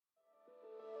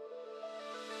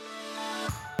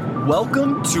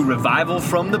Welcome to Revival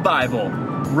from the Bible,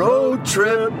 Road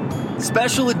Trip,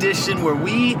 special edition where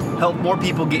we help more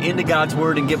people get into God's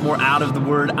Word and get more out of the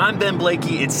Word. I'm Ben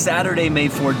Blakey. It's Saturday, May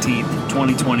 14th,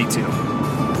 2022.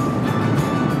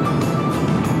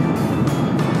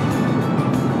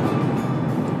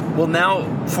 Well,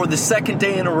 now, for the second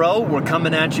day in a row, we're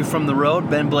coming at you from the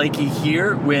road. Ben Blakey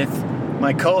here with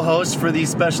my co-host for these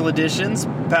special editions,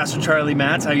 Pastor Charlie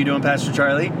Matz. How you doing, Pastor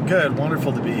Charlie? Good.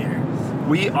 Wonderful to be here.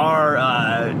 We are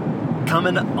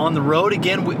coming on the road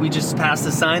again. We just passed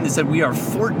a sign that said we are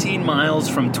 14 miles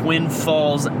from Twin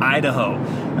Falls, Idaho,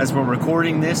 as we're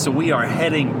recording this. So we are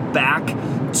heading back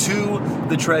to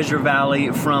the Treasure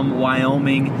Valley from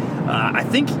Wyoming. I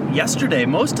think yesterday,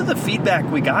 most of the feedback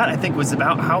we got, I think, was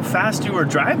about how fast you were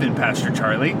driving, Pastor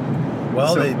Charlie.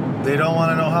 Well, they don't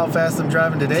want to know how fast I'm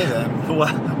driving today, then.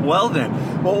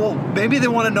 Well, maybe they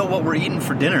want to know what we're eating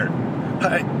for dinner.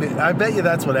 I bet you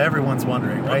that's what everyone's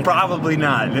wondering, right? Probably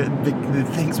not. The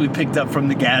things we picked up from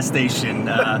the gas station,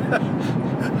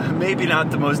 maybe not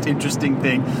the most interesting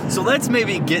thing. So let's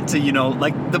maybe get to,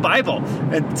 like the Bible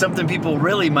and something people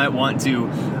really might want to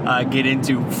get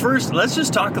into. First, let's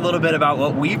just talk a little bit about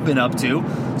what we've been up to.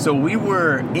 So we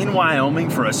were in Wyoming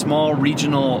for a small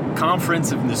regional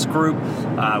conference of this group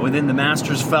within the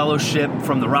Masters Fellowship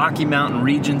from the Rocky Mountain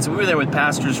region. So we were there with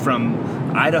pastors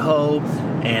from Idaho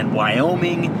and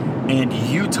Wyoming and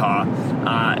Utah,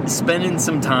 spending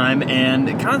some time, and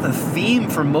kind of the theme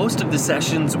for most of the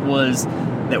sessions was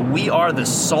that we are the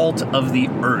salt of the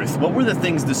earth. What were the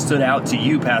things that stood out to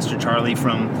you, Pastor Charlie,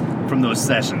 from those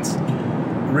sessions?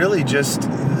 Really just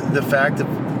the fact of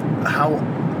how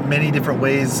many different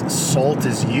ways salt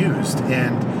is used,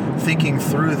 and thinking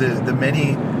through the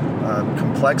many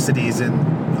complexities in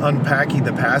unpacking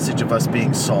the passage of us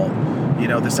being salt.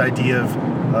 This idea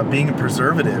of being a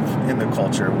preservative in the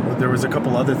culture. There was a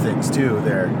couple other things too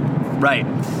there. Right,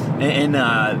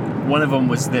 and one of them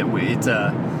was that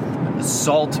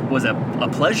salt was a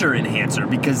pleasure enhancer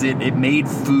because it made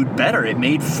food better. It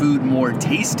made food more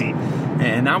tasty,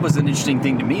 and that was an interesting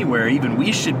thing to me. Where even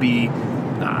we should be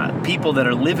people that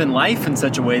are living life in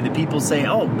such a way that people say,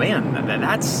 "Oh man,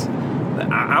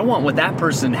 I want what that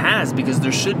person has," because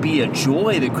there should be a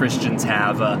joy that Christians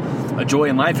have, a joy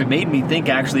in life. It made me think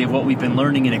actually of what we've been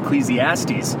learning in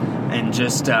Ecclesiastes, and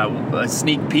just a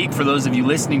sneak peek for those of you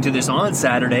listening to this on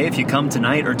Saturday. If you come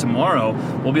tonight or tomorrow,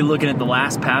 we'll be looking at the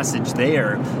last passage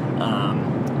there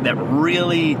that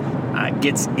really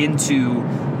gets into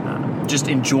just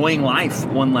enjoying life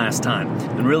one last time.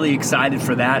 I'm really excited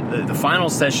for that. The final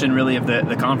session really of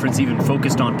the conference even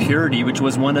focused on purity, which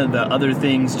was one of the other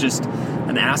things, just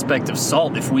an aspect of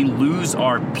salt. If we lose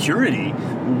our purity,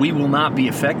 we will not be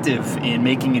effective in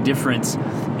making a difference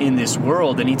in this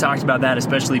world. And he talked about that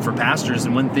especially for pastors.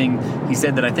 And one thing he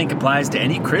said that I think applies to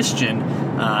any Christian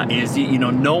is,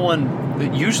 no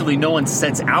one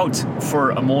sets out for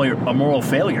a moral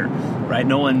failure, right?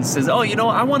 No one says,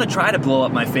 I want to try to blow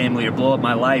up my family or blow up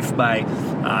my life by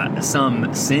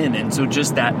some sin. And so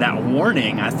just that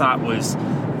warning I thought was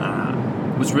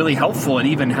really helpful, and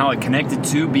even how it connected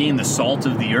to being the salt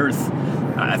of the earth.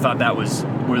 I thought that was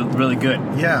really good.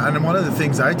 Yeah, and one of the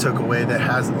things I took away that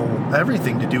has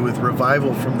everything to do with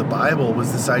revival from the Bible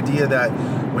was this idea that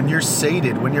when you're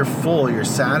sated, when you're full, you're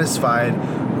satisfied,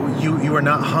 you are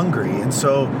not hungry. And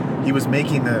so he was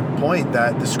making the point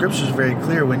that the scripture is very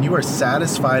clear. When you are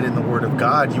satisfied in the Word of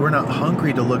God, you are not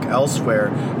hungry to look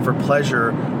elsewhere for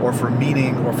pleasure or for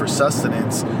meaning or for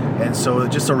sustenance. And so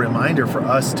just a reminder for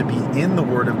us to be in the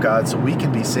Word of God so we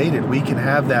can be sated. We can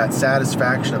have that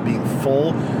satisfaction of being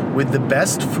full with the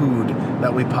best food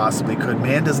that we possibly could.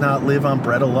 Man does not live on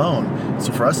bread alone.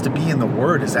 So for us to be in the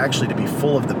Word is actually to be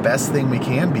full of the best thing we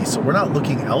can be. So we're not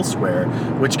looking elsewhere,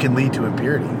 which can lead to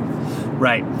impurity.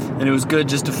 Right. And it was good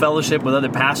just to fellowship with other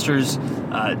pastors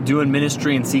doing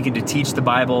ministry and seeking to teach the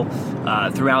Bible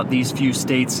throughout these few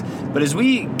states. But as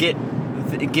we get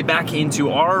back into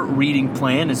our reading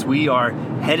plan, as we are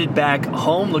headed back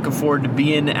home, looking forward to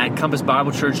being at Compass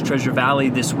Bible Church, Treasure Valley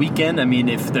this weekend. I mean,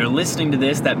 if they're listening to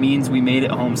this, that means we made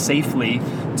it home safely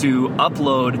to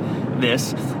upload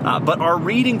this. But our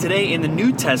reading today in the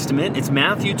New Testament, it's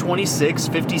Matthew 26,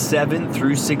 57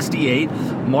 through 68,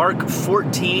 Mark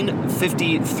 14,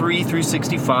 53 through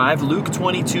 65, Luke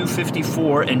 22,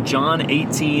 54, and John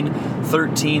 18,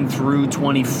 13 through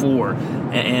 24.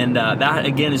 And that,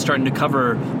 again, is starting to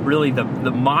cover really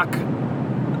the mock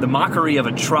the mockery of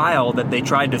a trial that they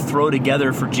tried to throw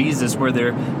together for Jesus, where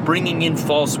they're bringing in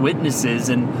false witnesses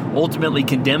and ultimately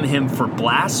condemn him for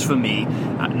blasphemy.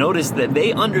 Notice that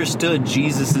they understood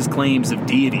Jesus' claims of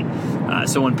deity.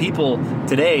 So when people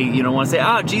today, want to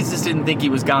say, Jesus didn't think he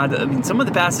was God. I mean, some of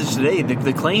the passage today,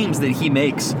 the claims that he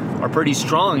makes are pretty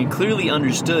strong and clearly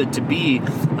understood to be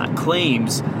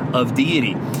claims of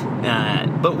deity.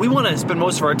 But we want to spend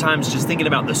most of our time just thinking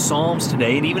about the Psalms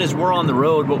today. And even as we're on the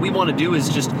road, what we want to do is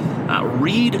just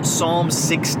read Psalm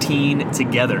 16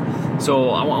 together. So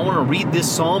I want to read this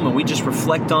psalm and we just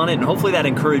reflect on it. And hopefully that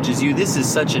encourages you. This is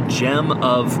such a gem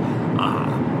of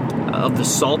the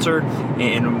Psalter.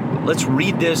 And let's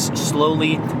read this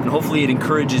slowly. And hopefully it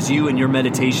encourages you in your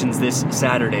meditations this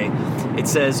Saturday. It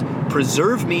says,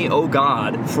 "Preserve me, O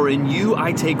God, for in you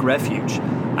I take refuge.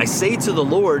 I say to the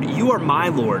Lord, you are my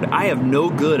Lord. I have no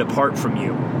good apart from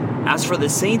you. As for the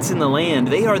saints in the land,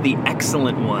 they are the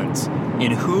excellent ones,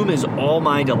 in whom is all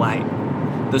my delight.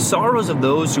 The sorrows of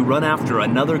those who run after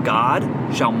another god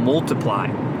shall multiply.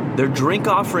 Their drink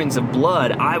offerings of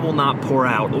blood I will not pour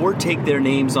out, or take their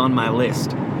names on my lips.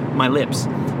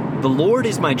 The Lord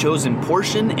is my chosen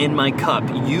portion and my cup.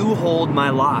 You hold my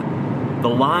lot. The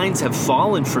lines have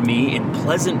fallen for me in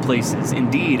pleasant places.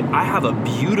 Indeed, I have a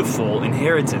beautiful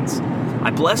inheritance. I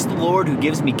bless the Lord who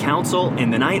gives me counsel. In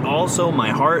the night also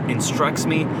my heart instructs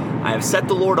me. I have set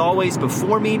the Lord always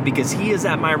before me, because he is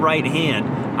at my right hand.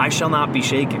 I shall not be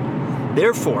shaken.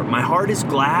 Therefore, my heart is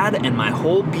glad and my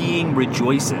whole being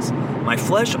rejoices. My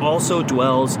flesh also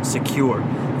dwells secure.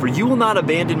 For you will not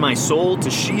abandon my soul to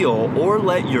Sheol, or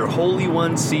let your Holy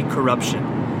One see corruption.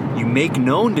 You make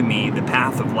known to me the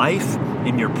path of life.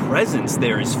 In your presence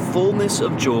there is fullness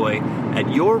of joy.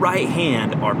 At your right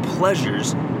hand are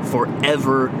pleasures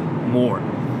forevermore."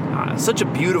 Such a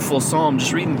beautiful psalm.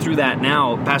 Just reading through that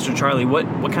now, Pastor Charlie,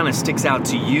 what kind of sticks out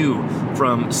to you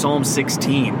from Psalm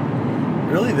 16?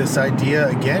 Really this idea,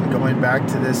 again, going back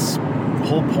to this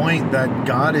whole point that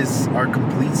God is our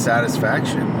complete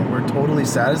satisfaction. We're totally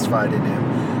satisfied in him.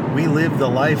 We live the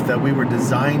life that we were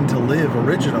designed to live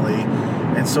originally.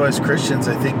 And so as Christians,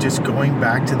 I think just going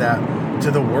back to that,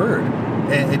 to the Word,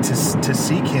 and to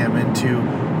seek him, and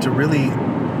to really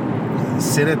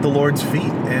sit at the Lord's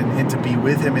feet, and to be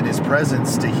with him in his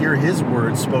presence, to hear his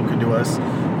words spoken to us,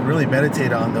 and really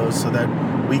meditate on those, so that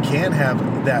we can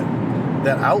have that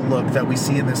outlook that we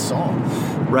see in this psalm.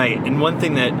 Right. And one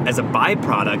thing that, as a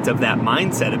byproduct of that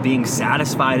mindset of being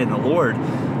satisfied in the Lord,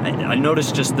 I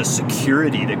noticed just the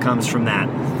security that comes from that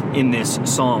in this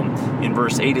psalm. In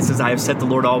verse 8, it says, "I have set the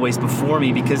Lord always before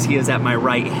me, because he is at my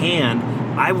right hand.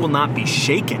 I will not be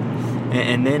shaken."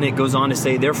 And then it goes on to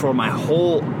say, "Therefore my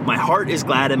heart is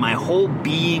glad and my whole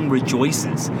being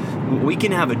rejoices." We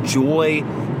can have a joy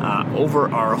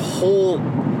over our whole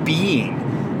being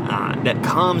that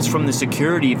comes from the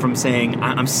security from saying,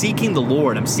 I'm seeking the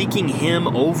Lord. I'm seeking him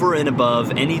over and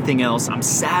above anything else. I'm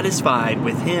satisfied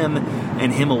with him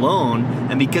and him alone.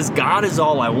 And because God is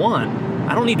all I want,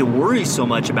 I don't need to worry so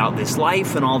much about this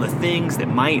life and all the things that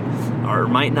might or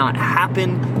might not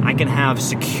happen. I can have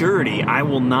security. I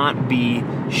will not be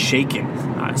shaken.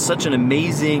 Such an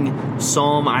amazing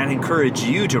psalm. I'd encourage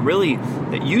you to really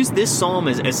use this psalm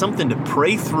as something to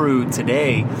pray through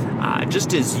today,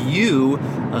 just as you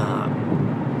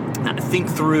think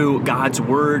through God's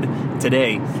Word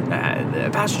today.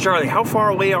 Pastor Charlie, how far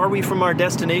away are we from our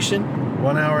destination?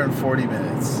 1 hour and 40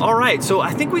 minutes. All right, so I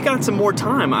think we got some more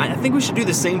time. I think we should do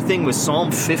the same thing with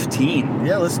Psalm 15.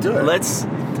 Yeah, let's do it. Let's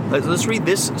read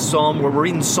this psalm. We're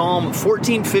reading Psalm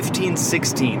 14, 15,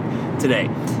 16 today.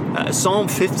 Psalm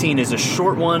 15 is a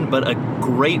short one, but a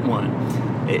great one.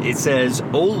 It says,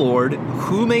 "O Lord,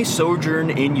 who may sojourn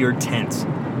in your tents?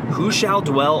 Who shall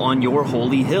dwell on your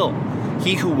holy hill?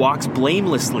 He who walks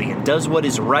blamelessly and does what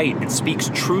is right and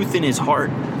speaks truth in his heart.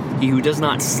 He who does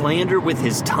not slander with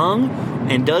his tongue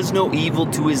and does no evil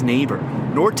to his neighbor,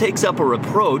 nor takes up a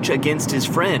reproach against his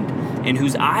friend, in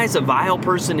whose eyes a vile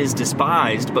person is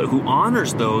despised, but who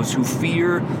honors those who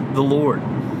fear the Lord.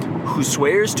 Who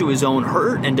swears to his own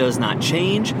hurt and does not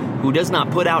change, who does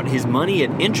not put out his money at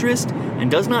interest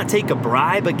and does not take a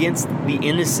bribe against the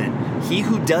innocent. He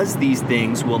who does these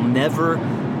things will never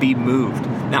be moved."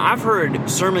 Now, I've heard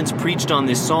sermons preached on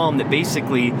this psalm that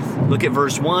basically look at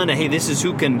verse 1, hey, this is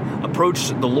who can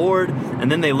approach the Lord,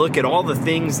 and then they look at all the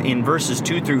things in verses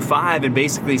 2 through 5 and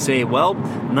basically say, well,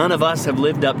 none of us have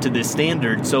lived up to this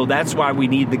standard, so that's why we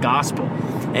need the gospel.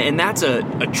 And that's a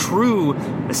true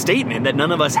statement, that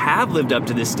none of us have lived up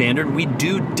to this standard. We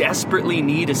do desperately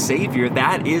need a Savior.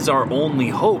 That is our only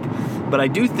hope. But I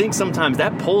do think sometimes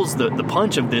that pulls the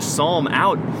punch of this psalm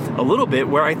out a little bit,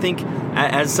 where I think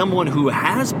as someone who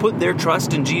has put their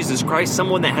trust in Jesus Christ,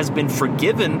 someone that has been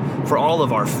forgiven for all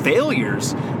of our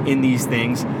failures in these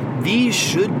things, these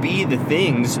should be the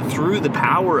things through the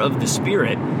power of the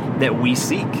Spirit that we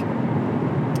seek.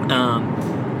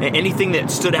 Anything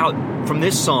that stood out from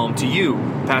this psalm to you,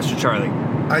 Pastor Charlie?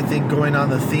 I think going on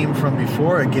the theme from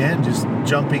before, again, just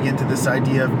jumping into this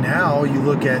idea of now, you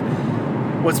look at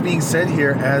what's being said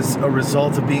here as a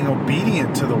result of being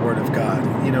obedient to the Word of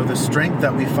God. You know, the strength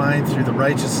that we find through the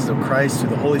righteousness of Christ, through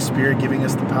the Holy Spirit giving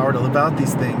us the power to live out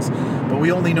these things. But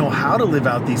we only know how to live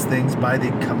out these things by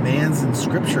the commands in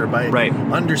Scripture, by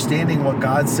understanding what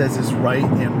God says is right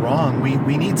and wrong.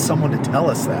 We need someone to tell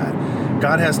us that.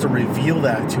 God has to reveal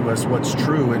that to us, what's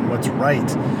true and what's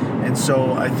right. And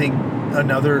so I think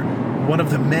one of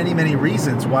the many, many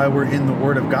reasons why we're in the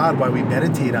Word of God, why we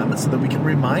meditate on it, so that we can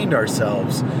remind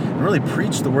ourselves and really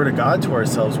preach the Word of God to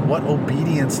ourselves, what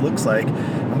obedience looks like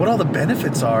and what all the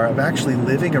benefits are of actually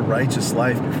living a righteous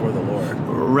life before the Lord.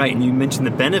 Right, and you mentioned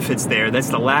the benefits there. That's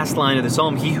the last line of the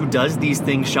psalm. He who does these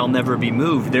things shall never be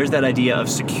moved. There's that idea of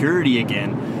security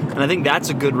again. And I think that's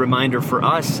a good reminder for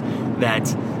us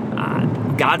that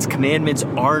God's commandments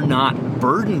are not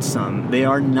burdensome. They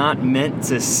are not meant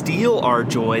to steal our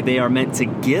joy. They are meant to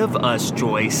give us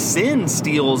joy. Sin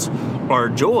steals our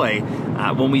joy.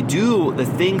 When we do the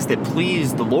things that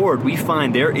please the Lord, we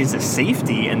find there is a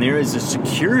safety and there is a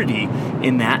security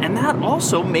in that. And that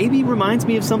also maybe reminds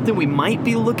me of something we might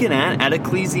be looking at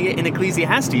in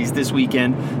Ecclesiastes this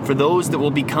weekend for those that will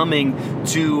be coming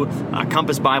to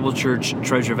Compass Bible Church,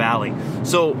 Treasure Valley.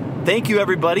 So thank you,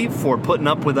 everybody, for putting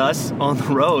up with us on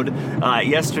the road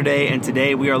yesterday and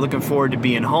today. We are looking forward to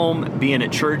being home, being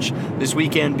at church this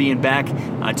weekend, being back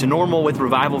to normal with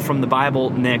Revival from the Bible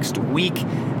next week.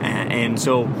 And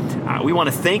so we want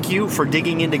to thank you for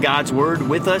digging into God's Word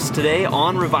with us today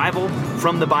on Revival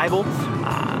from the Bible.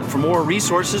 For more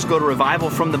resources, go to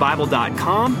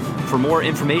revivalfromthebible.com. For more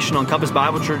information on Compass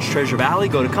Bible Church Treasure Valley,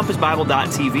 go to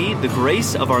compassbible.tv. The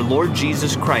grace of our Lord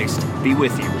Jesus Christ be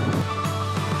with you.